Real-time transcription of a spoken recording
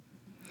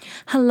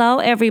Hello,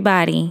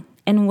 everybody,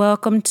 and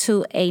welcome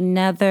to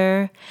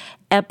another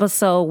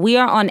episode. We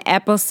are on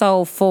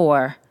episode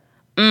 4.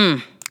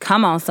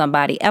 Come on,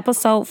 somebody.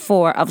 Episode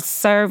 4 of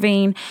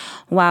Serving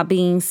While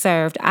Being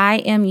Served. I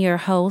am your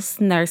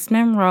host, Nurse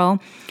Monroe.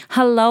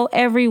 Hello,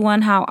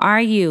 everyone. How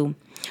are you?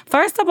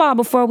 First of all,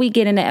 before we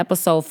get into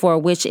episode 4,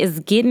 which is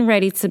getting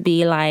ready to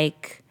be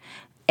like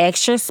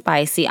extra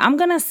spicy, I'm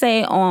going to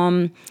say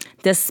on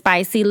the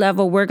spicy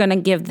level, we're going to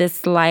give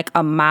this like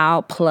a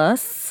mild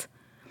plus.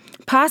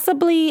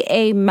 Possibly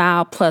a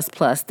mild plus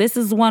plus. This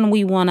is one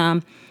we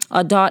want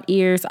adult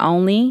ears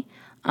only.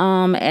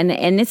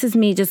 And this is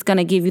me just going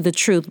to give you the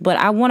truth. But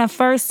I want to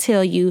first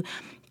tell you,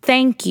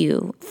 thank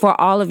you for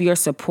all of your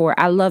support.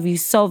 I love you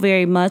so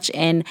very much.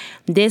 And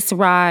this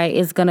ride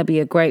is going to be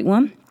a great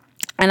one.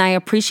 And I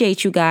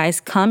appreciate you guys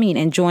coming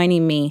and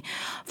joining me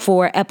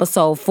for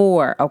episode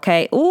 4,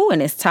 okay? Ooh, and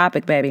this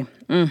topic, baby,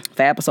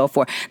 for episode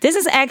 4. This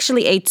is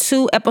actually a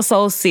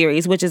 2-episode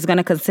series, which is going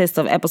to consist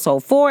of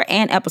episode 4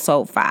 and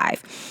episode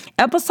 5.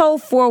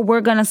 Episode 4,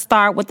 we're going to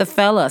start with the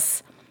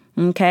fellas,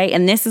 okay?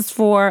 And this is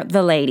for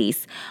the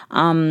ladies.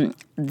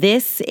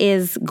 This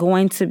is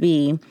going to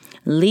be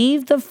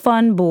Leave the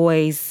Fun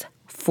Boys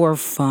for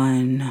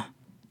Fun.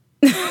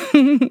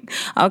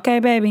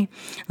 Okay, baby.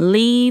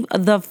 Leave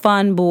the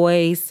fun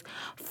boys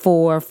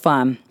for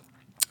fun.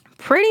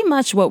 Pretty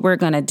much what we're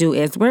going to do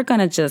is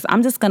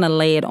I'm just going to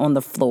lay it on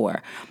the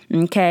floor.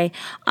 Okay.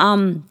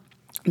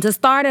 To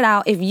start it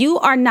out, if you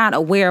are not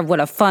aware of what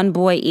a fun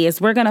boy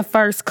is, we're going to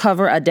first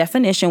cover a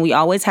definition. We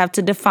always have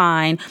to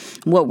define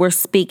what we're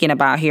speaking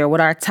about here,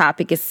 what our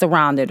topic is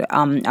surrounded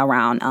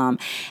around.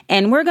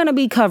 And we're going to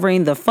be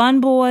covering the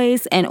fun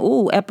boys. And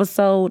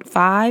episode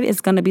 5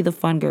 is going to be the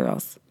fun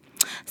girls.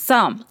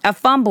 So, a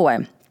fun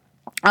boy.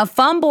 A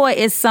fun boy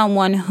is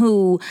someone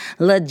who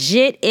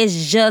legit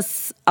is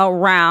just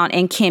around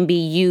and can be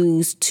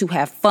used to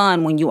have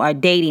fun when you are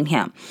dating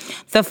him.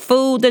 The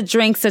food, the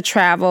drinks, the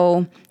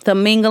travel, the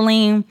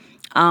mingling,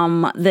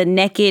 the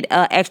naked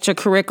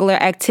extracurricular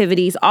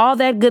activities, all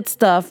that good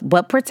stuff,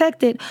 but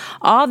protected.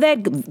 All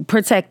that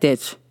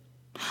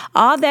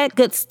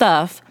good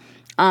stuff.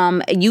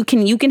 You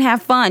can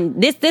have fun.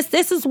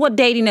 This is what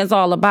dating is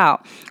all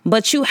about.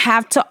 But you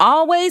have to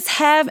always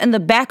have in the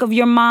back of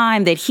your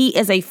mind that he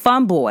is a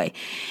fun boy.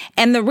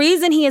 And the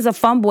reason he is a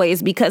fun boy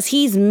is because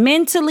he's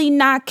mentally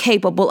not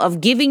capable of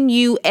giving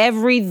you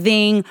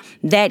everything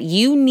that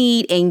you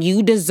need and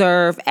you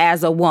deserve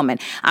as a woman.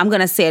 I'm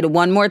going to say it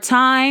one more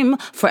time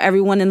for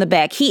everyone in the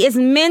back. He is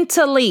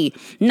mentally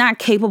not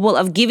capable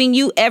of giving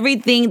you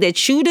everything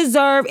that you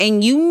deserve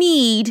and you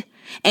need.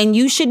 And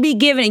you should be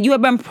given, and you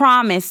have been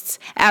promised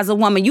as a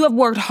woman. You have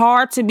worked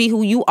hard to be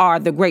who you are,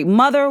 the great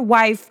mother,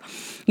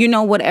 wife,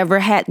 whatever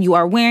hat you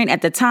are wearing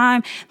at the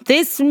time.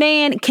 This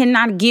man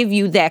cannot give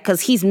you that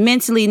because he's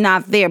mentally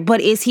not there. But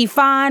is he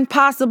fine?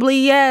 Possibly,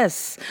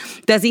 yes.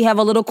 Does he have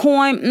a little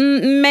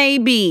coin?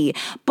 Maybe.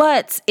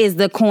 But is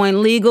the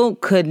coin legal?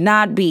 Could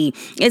not be.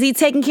 Is he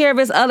taking care of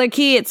his other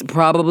kids?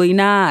 Probably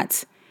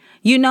not.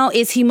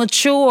 Is he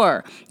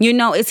mature?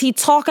 Is he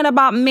talking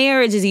about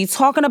marriage? Is he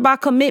talking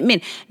about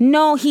commitment?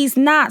 No, he's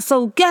not.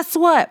 So guess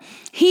what?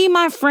 He,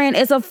 my friend,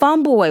 is a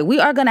fun boy.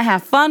 We are going to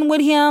have fun with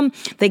him.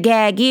 The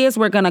gag is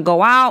we're going to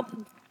go out.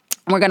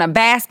 We're going to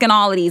bask in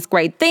all of these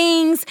great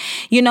things,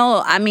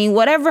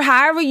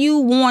 however you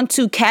want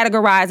to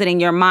categorize it in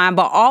your mind,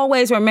 but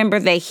always remember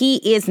that he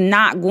is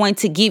not going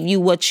to give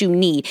you what you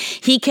need.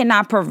 He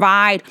cannot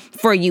provide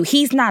for you.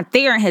 He's not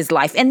there in his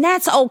life, and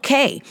that's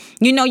okay.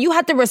 You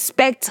have to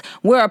respect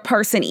where a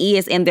person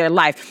is in their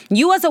life.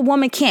 You as a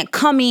woman can't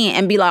come in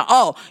and be like,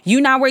 oh, you're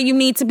not where you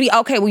need to be.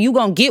 Okay, well, you're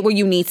going to get where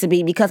you need to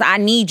be because I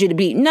need you to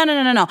be.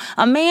 No.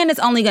 A man is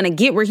only going to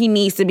get where he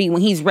needs to be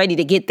when he's ready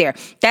to get there.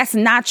 That's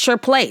not your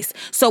place.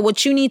 So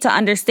what you need to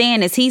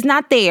understand is he's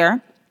not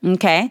there.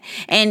 Okay.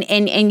 And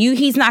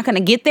he's not going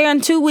to get there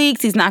in 2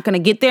 weeks. He's not going to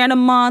get there in a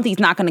month. He's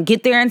not going to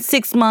get there in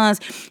 6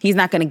 months. He's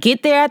not going to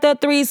get there after a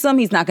threesome.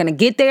 He's not going to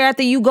get there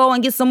after you go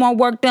and get some more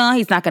work done.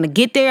 He's not going to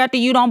get there after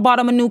you don't bought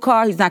him a new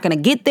car. He's not going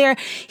to get there.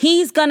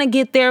 He's going to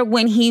get there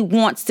when he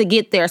wants to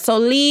get there. So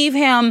leave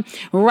him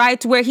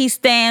right where he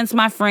stands,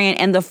 my friend,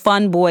 in the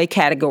fun boy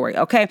category.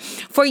 Okay.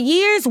 For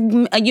years,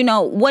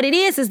 what it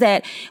is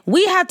that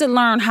we have to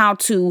learn how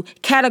to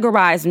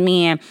categorize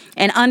men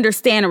and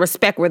understand and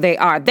respect where they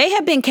are. They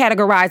have been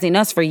categorizing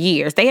us for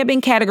years. They have been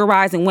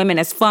categorizing women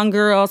as fun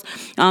girls.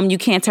 You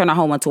can't turn a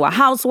hoe into a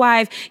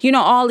housewife.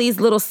 All these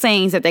little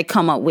sayings that they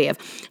come up with.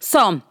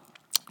 So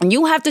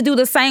you have to do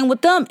the same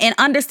with them and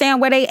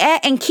understand where they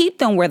at and keep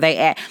them where they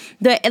at.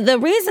 The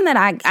reason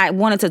that I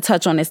wanted to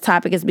touch on this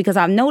topic is because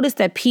I've noticed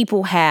that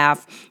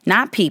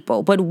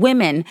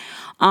women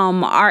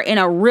are in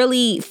a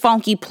really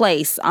funky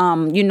place.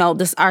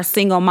 This are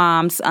single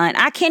moms, and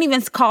I can't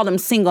even call them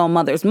single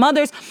mothers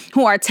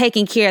who are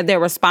taking care of their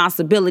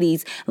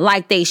responsibilities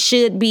like they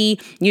should be,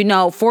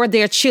 for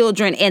their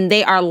children, and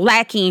they are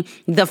lacking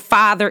the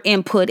father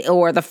input,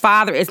 or the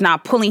father is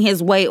not pulling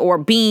his weight or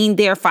being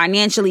there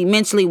financially,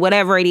 mentally, really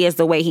whatever it is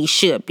the way he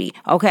should be.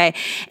 Okay.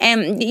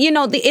 And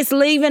it's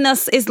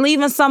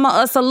leaving some of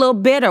us a little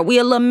bitter. We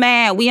a little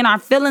mad. We in our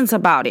feelings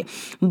about it.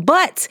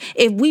 But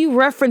if we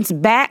reference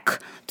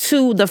back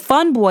to the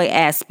fun boy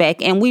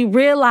aspect and we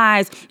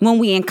realize when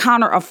we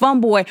encounter a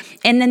fun boy,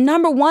 and the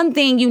number one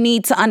thing you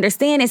need to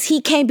understand is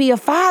he can't be a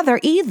father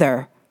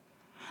either.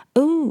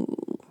 Ooh,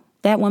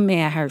 that one may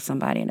have hurt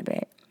somebody in the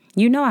back.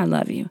 You know I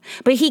love you.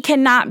 But he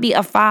cannot be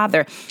a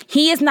father.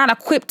 He is not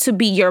equipped to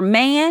be your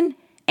man,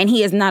 and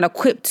he is not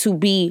equipped to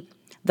be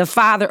the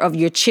father of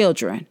your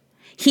children.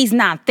 He's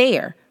not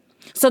there.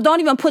 So don't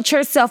even put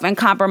yourself in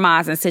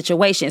compromising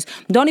situations.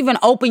 Don't even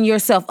open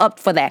yourself up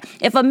for that.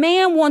 If a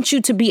man wants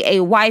you to be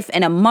a wife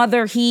and a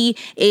mother, he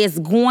is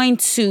going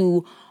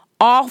to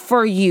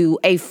offer you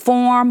a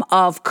form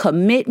of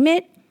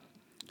commitment.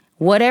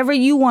 Whatever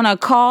you want to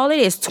call it,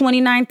 it's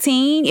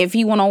 2019. If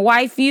you want to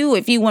wife you,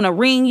 if you want to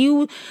ring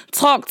you,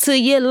 talk to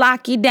you,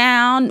 lock you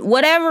down,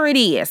 whatever it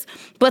is.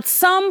 But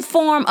some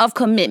form of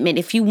commitment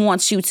if he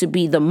wants you to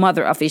be the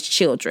mother of his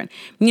children.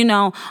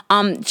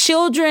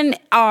 Children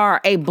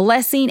are a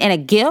blessing and a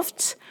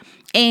gift.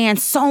 And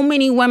so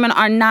many women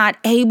are not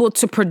able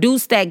to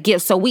produce that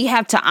gift. So we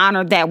have to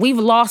honor that. We've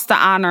lost the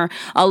honor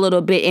a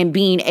little bit in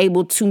being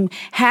able to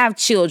have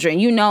children,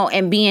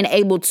 and being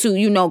able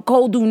to,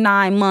 go through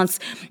 9 months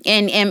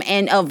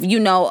and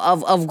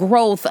of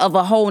growth of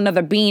a whole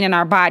nother being in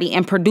our body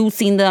and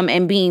producing them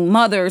and being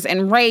mothers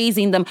and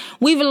raising them.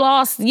 We've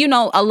lost,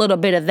 a little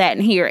bit of that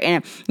in here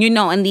and,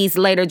 in these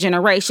later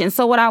generations.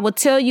 So what I would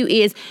tell you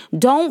is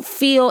don't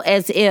feel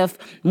as if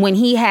when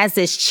he has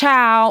this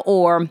child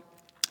or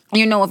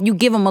if you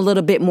give him a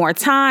little bit more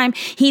time,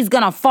 he's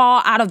going to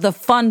fall out of the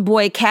fun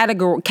boy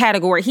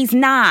category. He's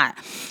not.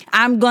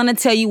 I'm going to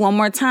tell you one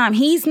more time.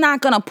 He's not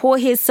going to pull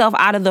himself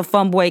out of the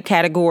fun boy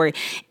category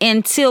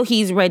until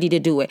he's ready to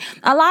do it.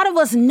 A lot of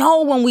us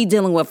know when we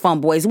dealing with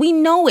fun boys. We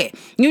know it.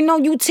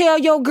 You tell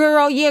your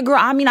girl, yeah, girl,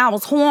 I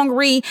was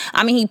hungry.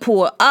 He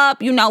pulled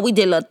up. We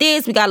did a little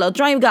this. We got a little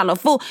drink. We got a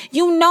little food.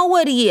 You know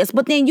what he is.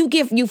 But then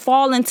you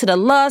fall into the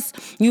lust.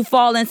 You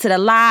fall into the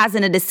lies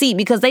and the deceit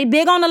because they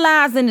big on the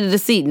lies and the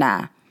deceit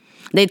now.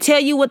 They tell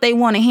you what they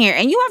want to hear.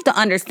 And you have to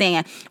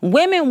understand,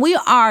 women, we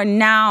are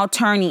now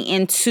turning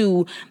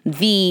into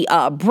the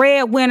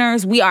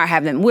breadwinners.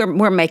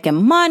 We're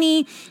making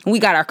money. We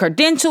got our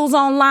credentials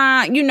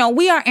online.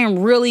 We are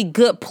in really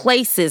good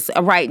places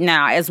right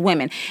now as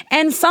women.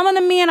 And some of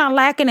the men are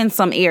lacking in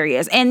some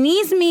areas. And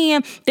these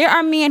men, there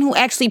are men who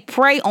actually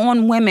prey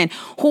on women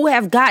who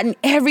have gotten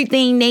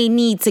everything they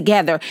need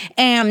together.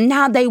 And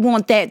now they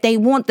want that. They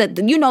want the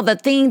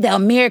thing, the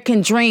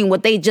American dream,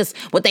 what they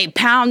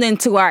pound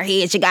into our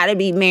head. You got to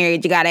be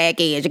married. You got to have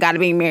kids. You got to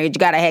be married. You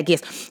got to have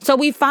kids. So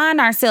we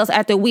find ourselves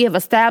after we have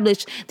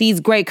established these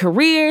great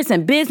careers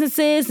and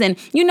businesses and,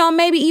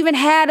 maybe even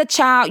had a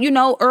child,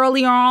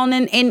 earlier on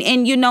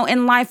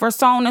in life or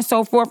so on and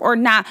so forth or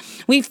not.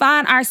 We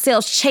find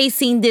ourselves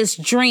chasing this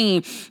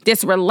dream,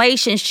 this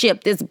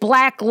relationship, this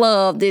black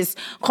love, this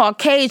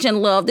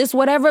Caucasian love, this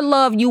whatever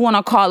love you want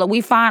to call it. We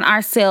find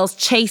ourselves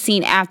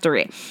chasing after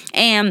it.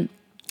 And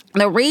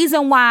the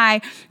reason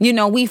why,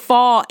 we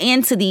fall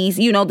into these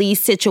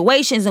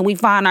situations and we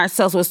find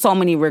ourselves with so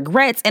many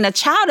regrets, and a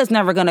child is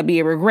never going to be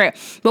a regret,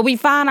 but we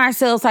find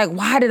ourselves like,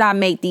 why did I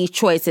make these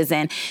choices?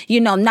 And,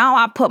 now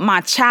I put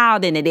my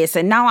child into this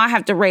and now I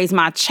have to raise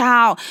my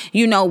child,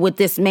 with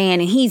this man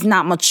and he's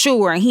not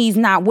mature and he's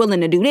not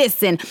willing to do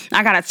this. And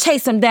I got to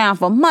chase him down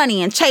for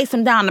money and chase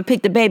him down to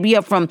pick the baby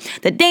up from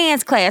the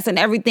dance class and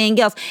everything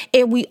else.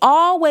 And we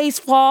always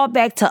fall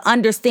back to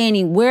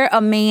understanding where a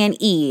man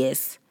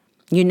is.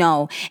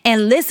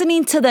 And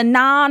listening to the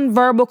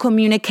nonverbal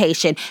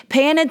communication,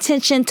 paying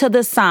attention to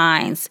the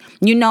signs,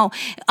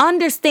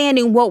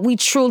 understanding what we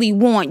truly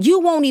want. You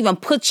won't even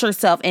put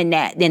yourself in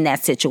that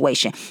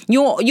situation.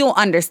 You'll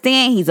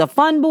understand he's a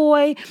fun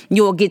boy.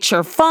 You'll get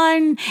your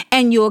fun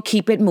and you'll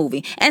keep it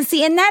moving. And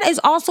that is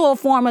also a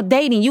form of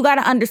dating. You got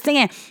to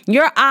understand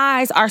your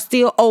eyes are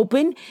still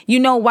open,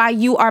 while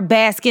you are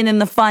basking in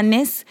the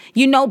funness,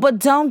 but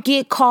don't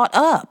get caught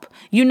up.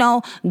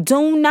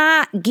 Do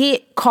not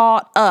get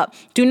caught up.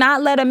 Do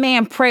not let a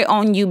man prey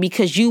on you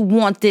because you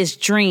want this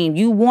dream.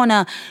 You want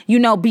to,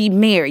 be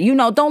married.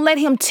 Don't let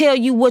him tell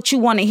you what you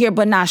want to hear,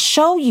 but not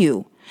show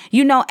you.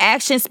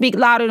 Actions speak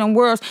louder than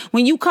words.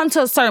 When you come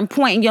to a certain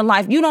point in your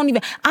life, I don't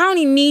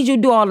even need you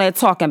to do all that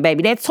talking,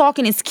 baby. That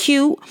talking is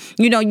cute.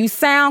 You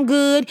sound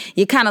good.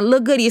 You kind of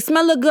look good. You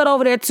smell look good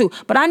over there too.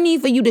 But I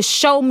need for you to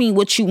show me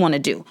what you want to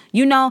do,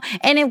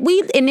 And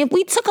if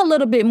we took a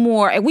little bit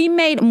more, if we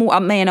made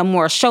a man a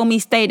more show me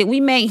state,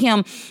 we made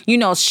him,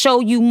 show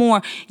you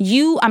more,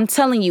 I'm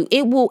telling you,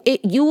 you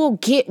will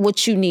get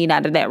what you need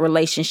out of that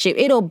relationship.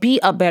 It'll be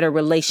a better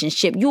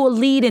relationship. You will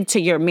lead into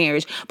your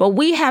marriage. But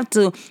we have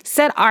to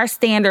set our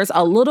standards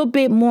a little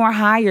bit more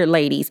higher,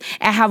 ladies,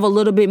 and have a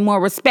little bit more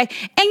respect.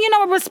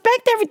 And,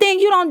 respect everything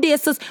you don't did,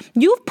 sis.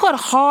 You've put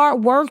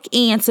hard work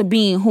into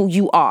being who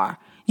you are.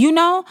 You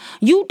know,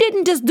 you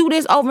didn't just do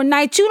this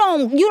overnight. You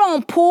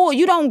don't pull,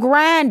 you don't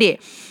grind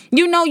it.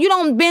 You know, you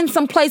don't been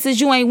some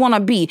places you ain't want to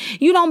be.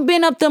 You don't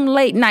been up them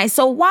late nights.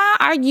 So why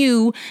are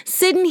you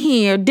sitting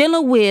here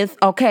dealing with,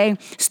 okay,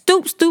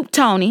 stoop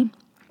Tony?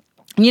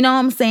 You know what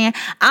I'm saying?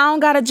 I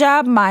don't got a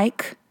job,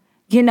 Mike.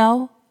 You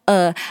know,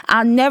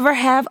 I'll never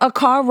have a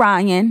car,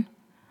 Ryan.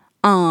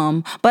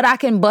 But I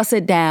can bust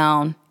it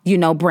down, you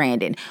know,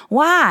 Brandon.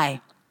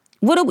 Why?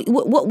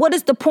 What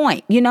is the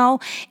point, you know?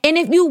 And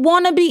if you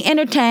want to be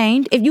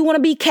entertained, if you want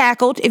to be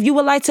cackled, if you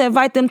would like to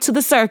invite them to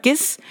the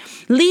circus,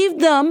 leave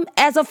them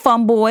as a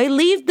fun boy,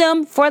 leave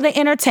them for the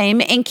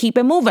entertainment and keep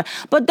it moving.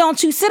 But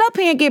don't you sit up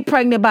here and get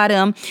pregnant by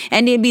them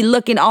and then be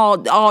looking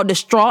all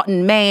distraught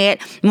and mad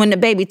when the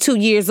baby 2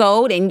 years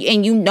old and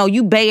you know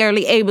you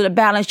barely able to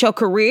balance your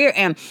career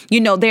and you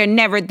know they're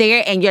never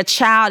there and your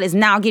child is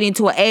now getting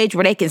to an age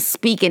where they can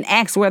speak and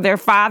ask where their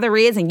father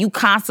is and you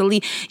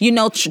constantly, you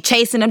know,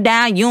 chasing them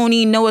down. You don't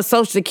even know a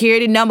social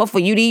security number for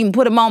you to even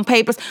put them on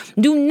papers.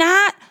 Do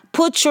not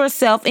put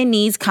yourself in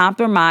these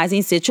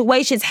compromising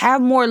situations.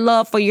 Have more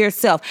love for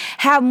yourself.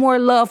 Have more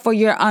love for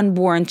your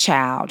unborn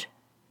child.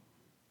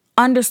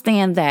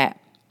 Understand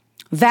that.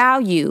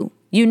 Value.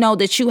 You know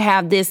that you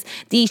have these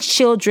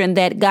children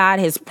that God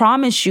has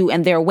promised you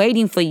and they're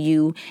waiting for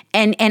you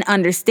and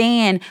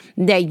understand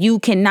that you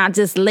cannot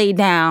just lay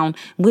down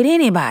with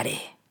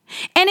anybody.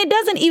 And it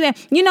doesn't even,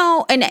 you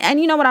know,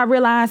 and you know what I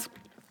realized?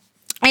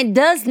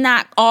 It's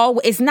not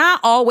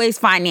always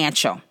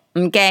financial,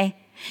 okay?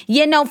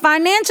 You know,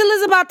 financial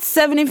is about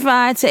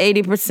 75 to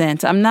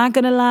 80%. I'm not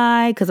going to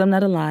lie because I'm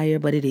not a liar,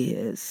 but it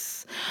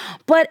is.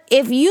 But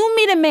if you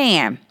meet a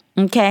man,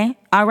 okay,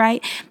 all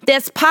right,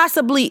 that's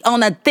possibly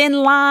on a thin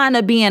line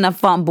of being a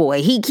fun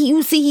boy. He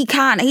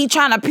trying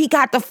to peek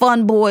out the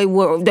fun boy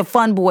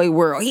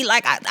world. He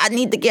like, I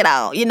need to get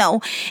out, you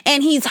know,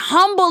 and he's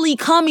humbly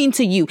coming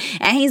to you.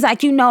 And he's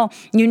like, you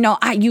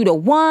the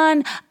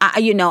one,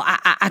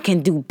 I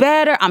can do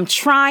better. I'm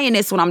trying.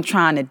 It's what I'm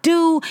trying to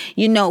do.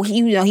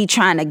 He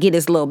trying to get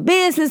his little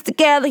business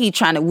together. He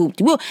trying to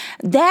whoop.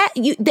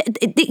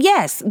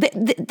 Yes,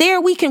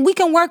 there we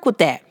can work with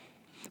that.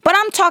 But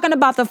I'm talking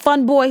about the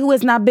fun boy who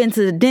has not been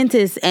to the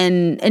dentist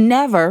and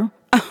never,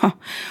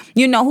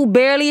 who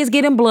barely is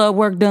getting blood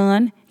work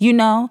done,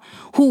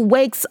 who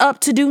wakes up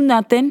to do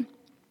nothing,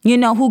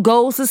 who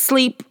goes to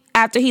sleep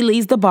after he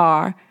leaves the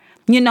bar,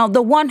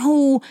 the one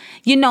who,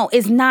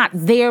 is not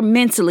there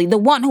mentally, the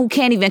one who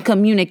can't even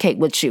communicate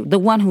with you, the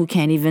one who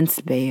can't even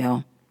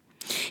spell.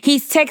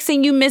 He's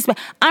texting you, Miss.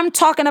 I'm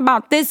talking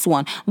about this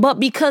one. But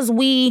because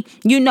we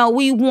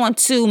want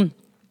to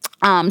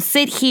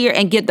sit here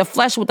and get the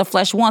flesh what the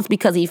flesh wants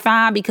because he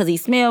fine, because he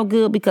smell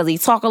good, because he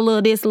talk a little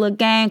this, a little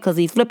game, because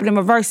he flipping and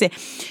reversing.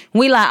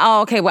 We like,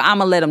 oh, okay, well, I'm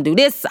going to let him do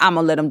this. I'm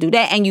going to let him do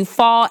that. And you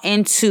fall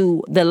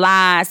into the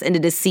lies and the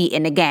deceit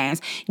and the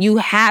games. You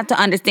have to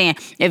understand,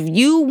 if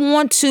you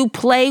want to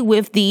play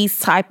with these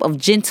type of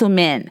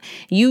gentlemen,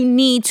 you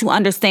need to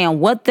understand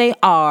what they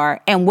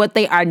are and what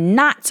they are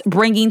not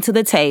bringing to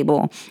the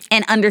table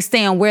and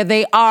understand where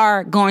they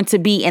are going to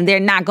be, and they're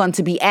not going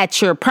to be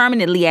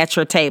permanently at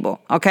your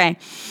table. Okay.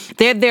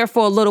 They're there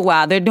for a little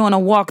while. They're doing a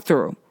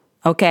walkthrough,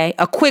 okay?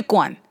 A quick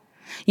one,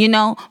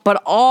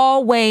 but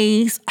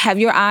always have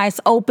your eyes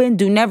open.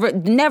 Do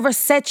never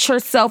set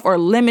yourself or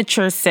limit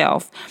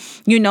yourself,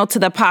 to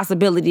the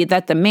possibility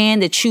that the man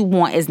that you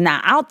want is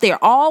not out there.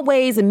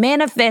 Always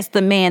manifest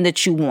the man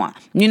that you want,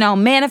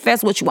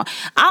 manifest what you want.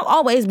 I've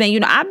always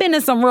been, I've been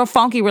in some real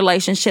funky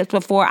relationships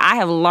before. I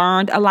have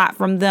learned a lot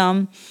from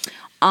them.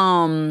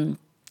 I've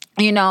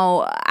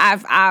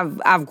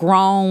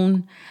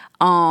grown.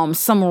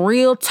 Some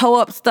real toe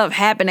up stuff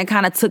happened and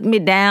kind of took me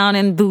down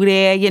and through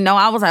there.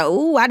 I was like,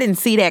 ooh, I didn't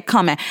see that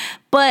coming.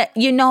 But,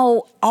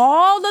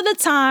 all of the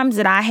times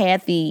that I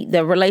had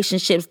the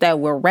relationships that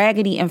were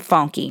raggedy and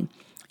funky,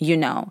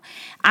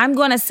 I'm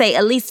going to say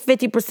at least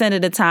 50%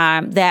 of the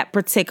time that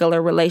particular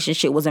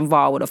relationship was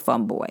involved with a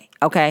fun boy.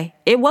 Okay.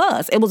 It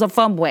was a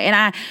fun boy.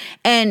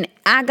 And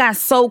I got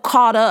so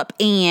caught up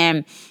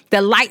in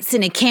the lights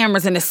and the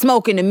cameras and the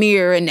smoke in the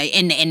mirror and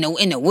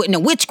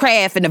the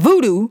witchcraft and the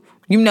voodoo,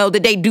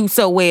 that they do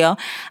so well.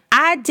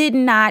 I did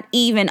not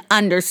even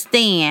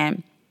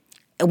understand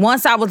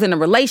once I was in a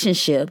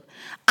relationship.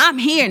 I'm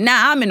here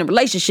now. I'm in a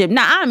relationship.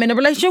 Now I'm in a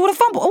relationship with a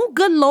fun boy. Oh,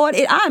 good Lord.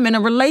 I'm in a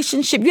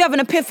relationship. You have an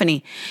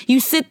epiphany. You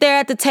sit there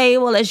at the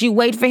table as you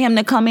wait for him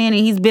to come in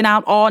and he's been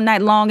out all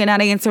night long and not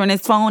answering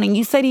his phone. And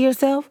you say to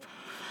yourself,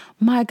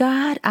 my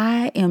God,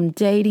 I am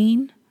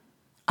dating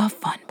a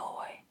fun boy.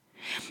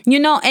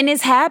 And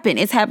it's happened.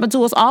 It's happened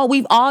to us all.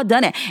 We've all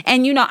done it.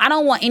 And, I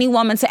don't want any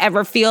woman to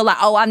ever feel like,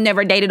 oh, I've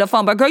never dated a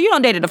fun boy. Girl, you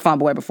done dated a fun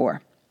boy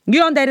before.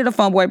 We're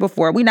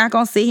not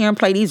going to sit here and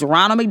play these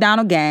Ronald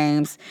McDonald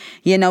games,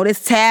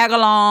 this tag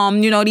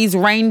along, these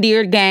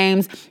reindeer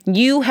games.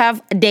 You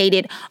have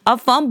dated a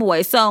fun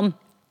boy. So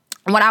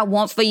what I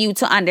want for you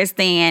to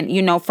understand,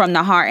 from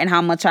the heart and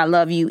how much I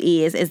love you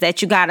is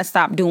that you got to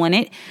stop doing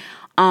it.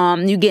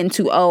 You're getting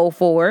too old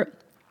for it.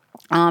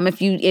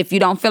 If you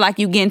don't feel like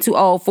you getting too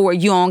old for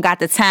it, you don't got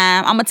the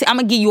time. I'm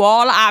gonna give you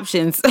all the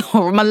options. I'm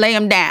gonna lay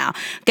them down.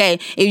 Okay.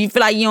 If you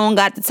feel like you don't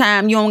got the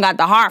time, you don't got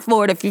the heart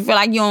for it. If you feel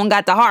like you don't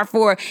got the heart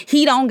for it,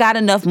 he don't got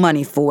enough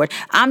money for it.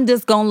 I'm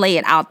just gonna lay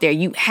it out there.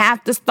 You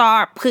have to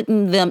start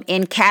putting them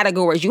in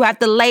categories. You have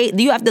to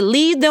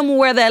leave them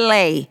where they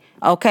lay.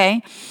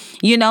 Okay.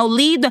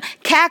 Leave the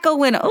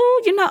cackle and,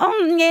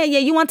 yeah,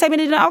 you want to take me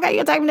to dinner? Okay,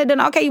 you'll take me to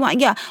dinner. Okay, you want,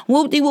 yeah,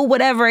 whoop-de-whoop,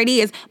 whatever it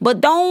is.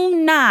 But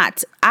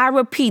I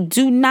repeat,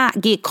 do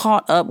not get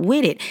caught up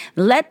with it.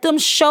 Let them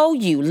show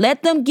you.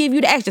 Let them give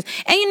you the actions.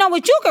 And you know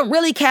what? You can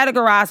really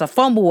categorize a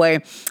fun boy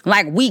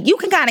like you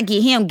can kind of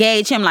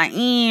gauge him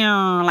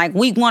like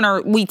week 1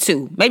 or week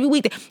 2. Maybe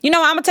week, I'm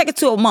going to take it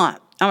to a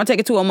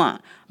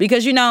month.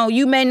 Because,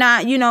 you may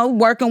not,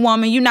 working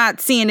woman, you're not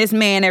seeing this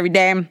man every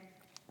day.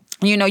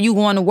 You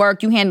going to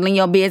work, you handling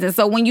your business.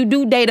 So when you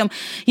do date him,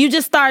 you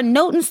just start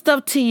noting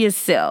stuff to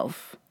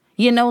yourself.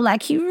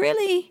 Like he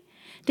really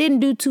didn't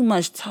do too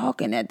much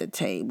talking at the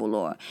table,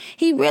 or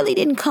he really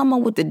didn't come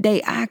up with the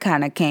date I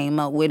kind of came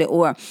up with it,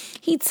 or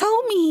he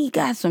told me he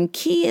got some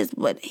kids,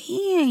 but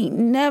he ain't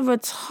never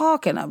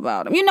talking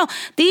about them.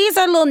 These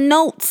are little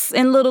notes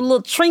and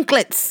little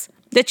trinkets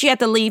that you have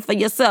to leave for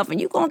yourself.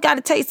 And you got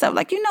to tell yourself,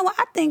 like, what?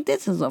 I think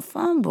this is a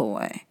fun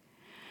boy.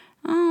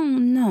 I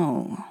don't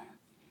know.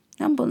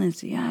 Them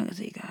Balenciagas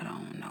he got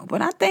on, no.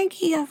 But I think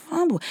he a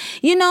fumble.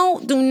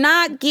 Do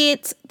not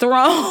get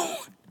thrown.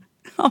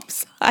 I'm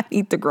sorry, I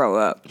need to grow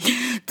up.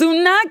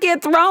 Do not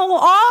get thrown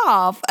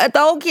off.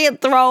 Don't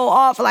get thrown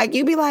off. Like,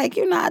 you be like,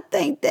 I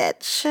think that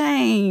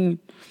chain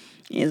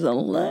is a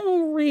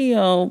little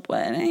real,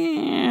 but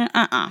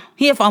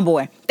he a fun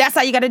boy. That's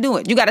how you got to do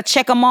it. You got to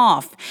check them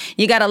off.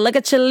 You got to look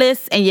at your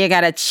list and you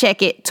got to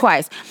check it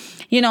twice.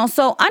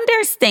 So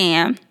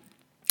understand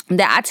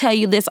that I tell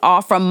you this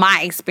all from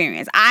my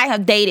experience. I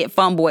have dated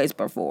fun boys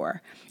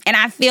before. And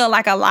I feel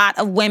like a lot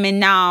of women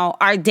now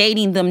are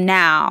dating them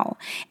now.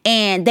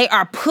 And they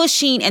are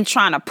pushing and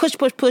trying to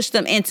push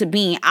them into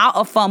being out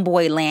of fun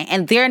boy land.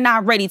 And they're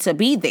not ready to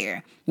be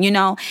there,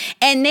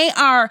 And they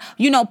are,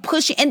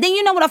 pushing. And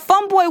then what? A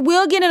fun boy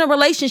will get in a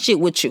relationship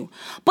with you.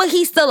 But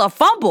he's still a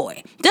fun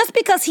boy. Just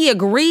because he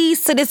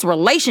agrees to this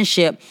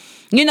relationship,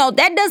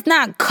 that does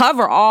not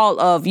cover all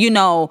of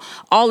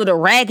the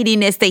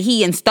raggediness that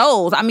he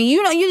instills. I mean,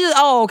 you just,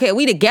 okay,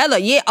 we together.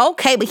 Yeah,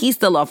 okay, but he's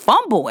still a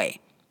fun boy.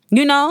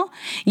 You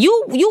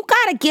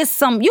gotta get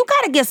some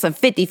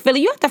 50-50.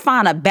 You have to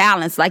find a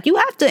balance. Like, you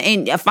have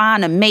to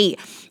find a mate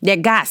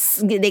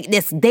that's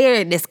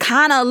there, that's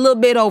kind of a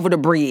little bit over the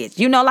bridge.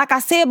 Like I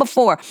said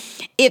before,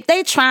 if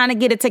they trying to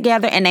get it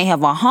together and they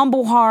have a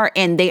humble heart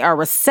and they are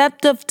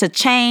receptive to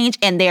change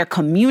and they're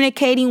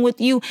communicating with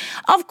you,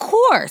 of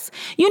course,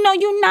 you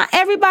not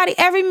every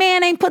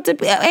man ain't put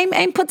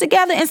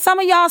together, and some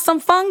of y'all some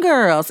fun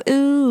girls.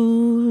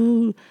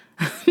 Ooh.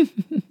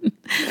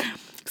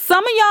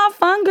 Some of y'all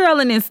fun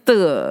girling and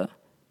stuff.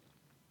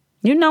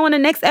 In the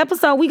next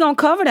episode, we gonna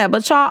cover that.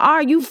 But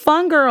you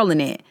fun girling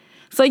it.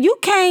 So you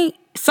can't,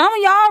 some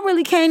of y'all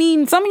really can't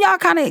even, some of y'all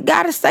kind of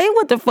gotta stay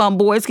with the fun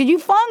boys because you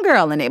fun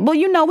girling it. But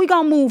we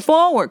gonna move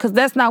forward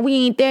because we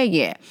ain't there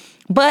yet.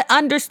 But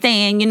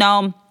understand,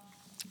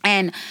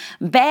 and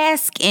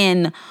bask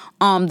in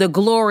the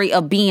glory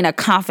of being a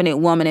confident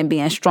woman and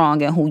being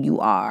strong in who you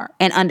are.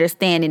 And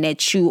understanding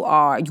that you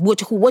are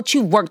what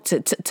you worked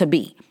to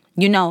be.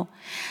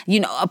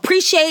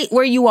 Appreciate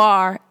where you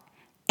are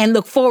and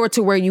look forward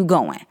to where you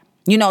going.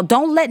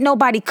 Don't let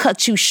nobody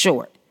cut you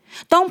short.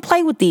 Don't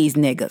play with these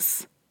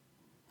niggas.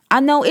 I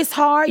know it's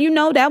hard.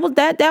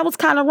 That was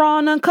kind of raw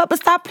and uncut, but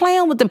stop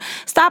playing with them.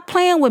 Stop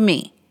playing with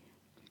me.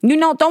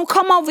 Don't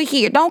come over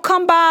here. Don't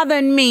come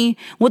bothering me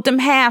with them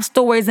half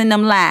stories and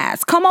them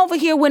lies. Come over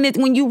here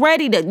when you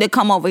ready to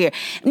come over here.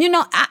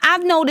 I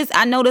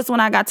noticed when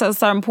I got to a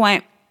certain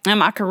point in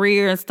my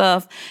career and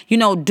stuff,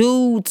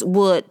 dudes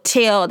they'll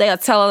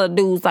tell other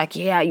dudes like,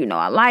 yeah,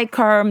 I like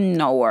her,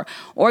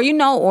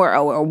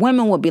 or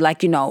women would be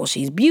like,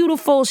 she's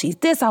beautiful, she's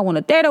this, I want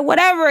to date her,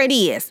 whatever it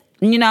is,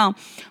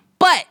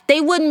 but they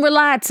wouldn't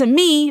rely to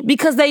me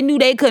because they knew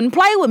they couldn't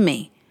play with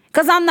me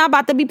because I'm not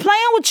about to be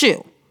playing with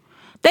you.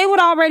 They would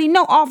already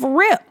know off a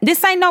rip.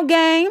 This ain't no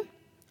game.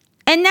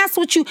 And that's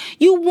what you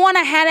want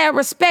to have that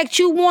respect.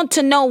 You want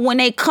to know when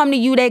they come to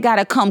you, they got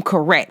to come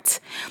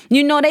correct.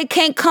 They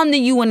can't come to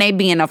you when they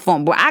being a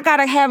fun boy. I got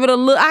to have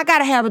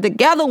it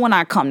together when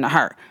I come to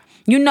her.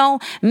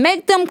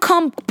 Make them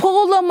come,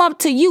 pull them up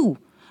to you.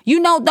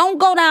 Don't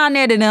go down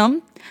there to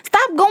them.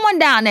 Stop going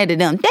down there to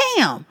them.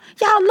 Damn,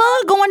 y'all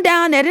love going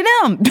down there to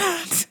them.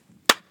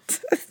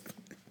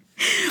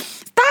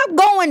 Stop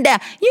going down.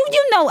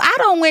 I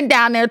don't went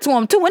down there to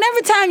him too. And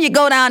every time you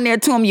go down there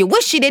to him, you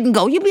wish you didn't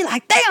go. You be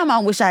like, damn, I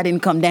wish I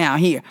didn't come down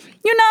here.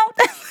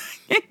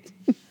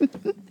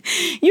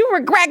 You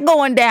regret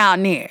going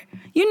down there.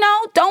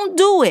 Don't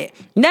do it.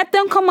 Let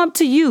them come up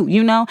to you,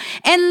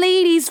 and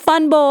leave these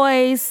fun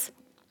boys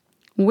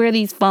where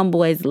these fun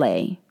boys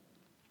lay.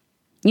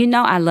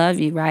 I love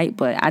you, right?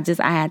 But I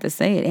had to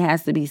say it. It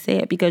has to be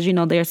said because,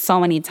 there's so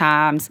many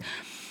times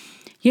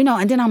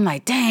And then I'm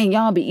like, dang,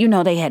 y'all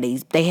they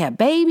had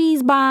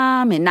babies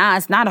by him, and now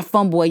it's not a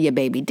fun boy, your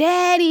baby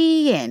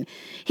daddy, and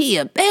he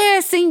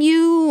embarrassing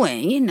you,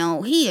 and he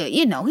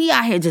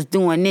out here just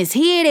doing this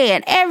here, there,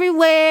 and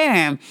everywhere,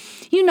 and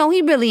he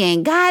really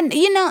ain't got,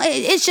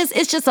 it's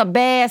just a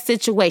bad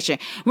situation.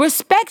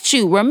 Respect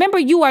you. Remember,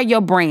 you are your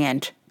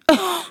brand.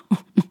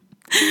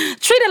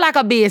 Treat it like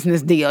a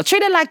business deal.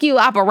 Treat it like you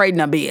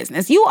operating a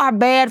business. You are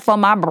bad for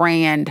my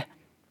brand.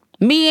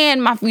 Me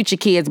and my future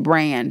kids'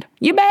 brand.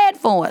 You're bad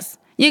for us.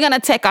 You're going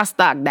to take our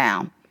stock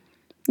down.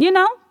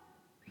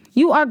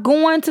 You are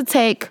going to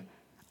take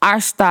our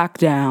stock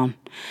down.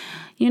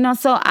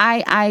 So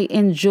I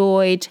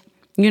enjoyed,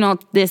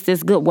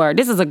 this good word.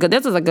 This is a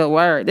good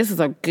word. This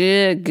is a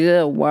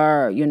good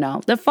word,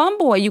 The fun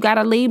boy, you got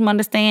to leave him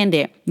understand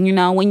it.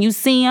 When you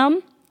see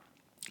him,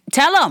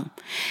 tell them,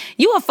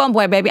 you a fun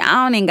boy, baby.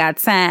 I don't even got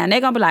time. They're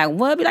going to be like,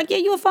 what? Be like, yeah,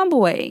 you a fun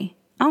boy.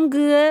 I'm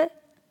good.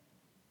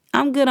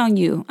 I'm good on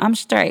you. I'm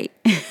straight.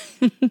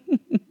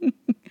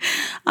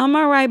 I'm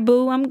all right,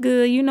 boo. I'm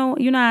good. You know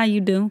how you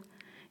do.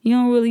 You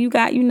don't really, you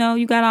got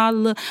all the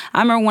little,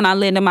 I remember when I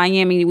lived in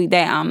Miami,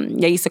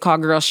 they used to call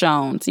girls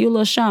Shones. You a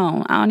little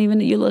Sean. You a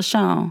little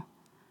Sean.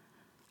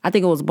 I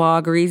think it was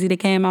Ball Greasy that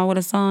came out with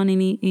a song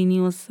and he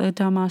was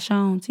talking about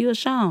Shones. You a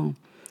Sean.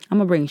 I'm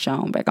going to bring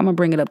Sean back. I'm going to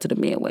bring it up to the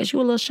Midwest. You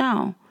a little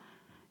Sean.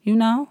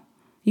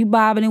 You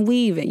bobbing and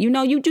weaving. You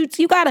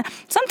gotta,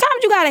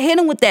 sometimes you gotta hit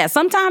them with that.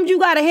 Sometimes you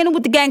gotta hit them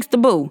with the gangster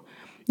boo.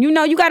 You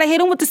gotta hit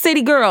them with the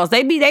city girls.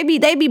 They be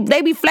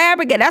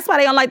flabbergasted. That's why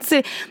they don't like the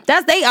city.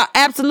 They are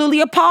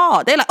absolutely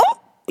appalled. They like,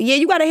 oh, yeah,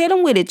 you gotta hit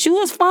them with it. You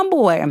was fun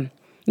boy.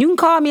 You can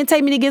call me and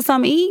take me to get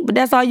something to eat, but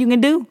that's all you can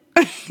do.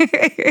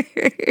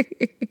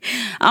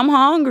 I'm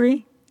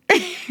hungry.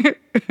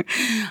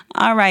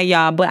 All right,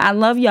 y'all. But I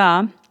love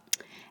y'all.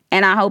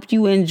 And I hope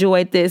you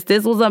enjoyed this.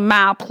 This was a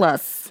mile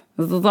plus.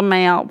 This is a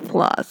mile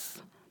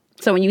plus.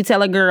 So when you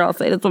tell a girl,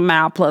 say it's a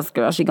mile plus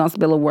girl, she gonna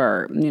spill a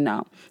word,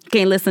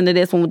 Can't listen to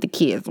this one with the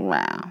kids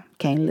around.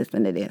 Can't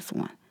listen to this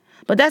one.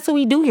 But that's what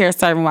we do here at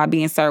Serving While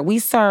Being Served. We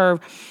serve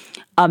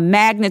a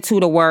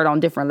magnitude of word on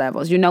different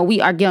levels.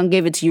 We are gonna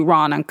give it to you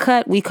raw and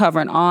uncut. We cover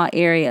in all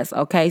areas,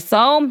 okay?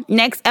 So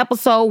next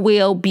episode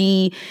will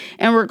be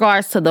in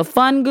regards to the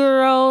fun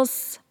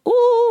girls.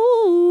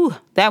 Ooh,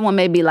 that one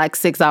may be like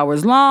 6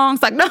 hours long.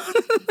 It's like, no.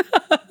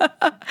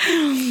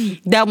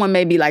 That one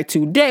may be like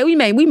 2 days. We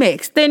may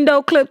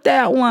extendo clip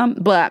that one,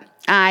 but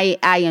I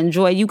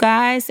enjoy you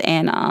guys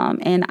and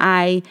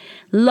I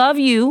love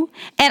you,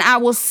 and I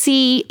will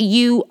see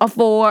you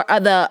for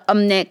the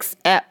next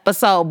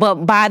episode.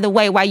 But by the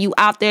way, while you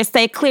out there,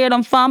 stay clear of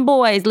them fun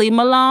boys. Leave them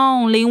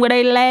alone. Leave them where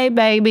they lay,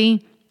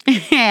 baby.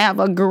 Have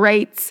a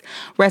great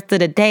rest of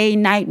the day,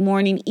 night,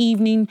 morning,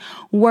 evening,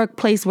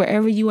 workplace,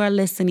 wherever you are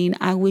listening.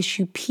 I wish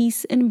you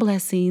peace and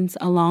blessings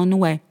along the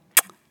way.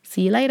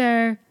 See you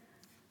later.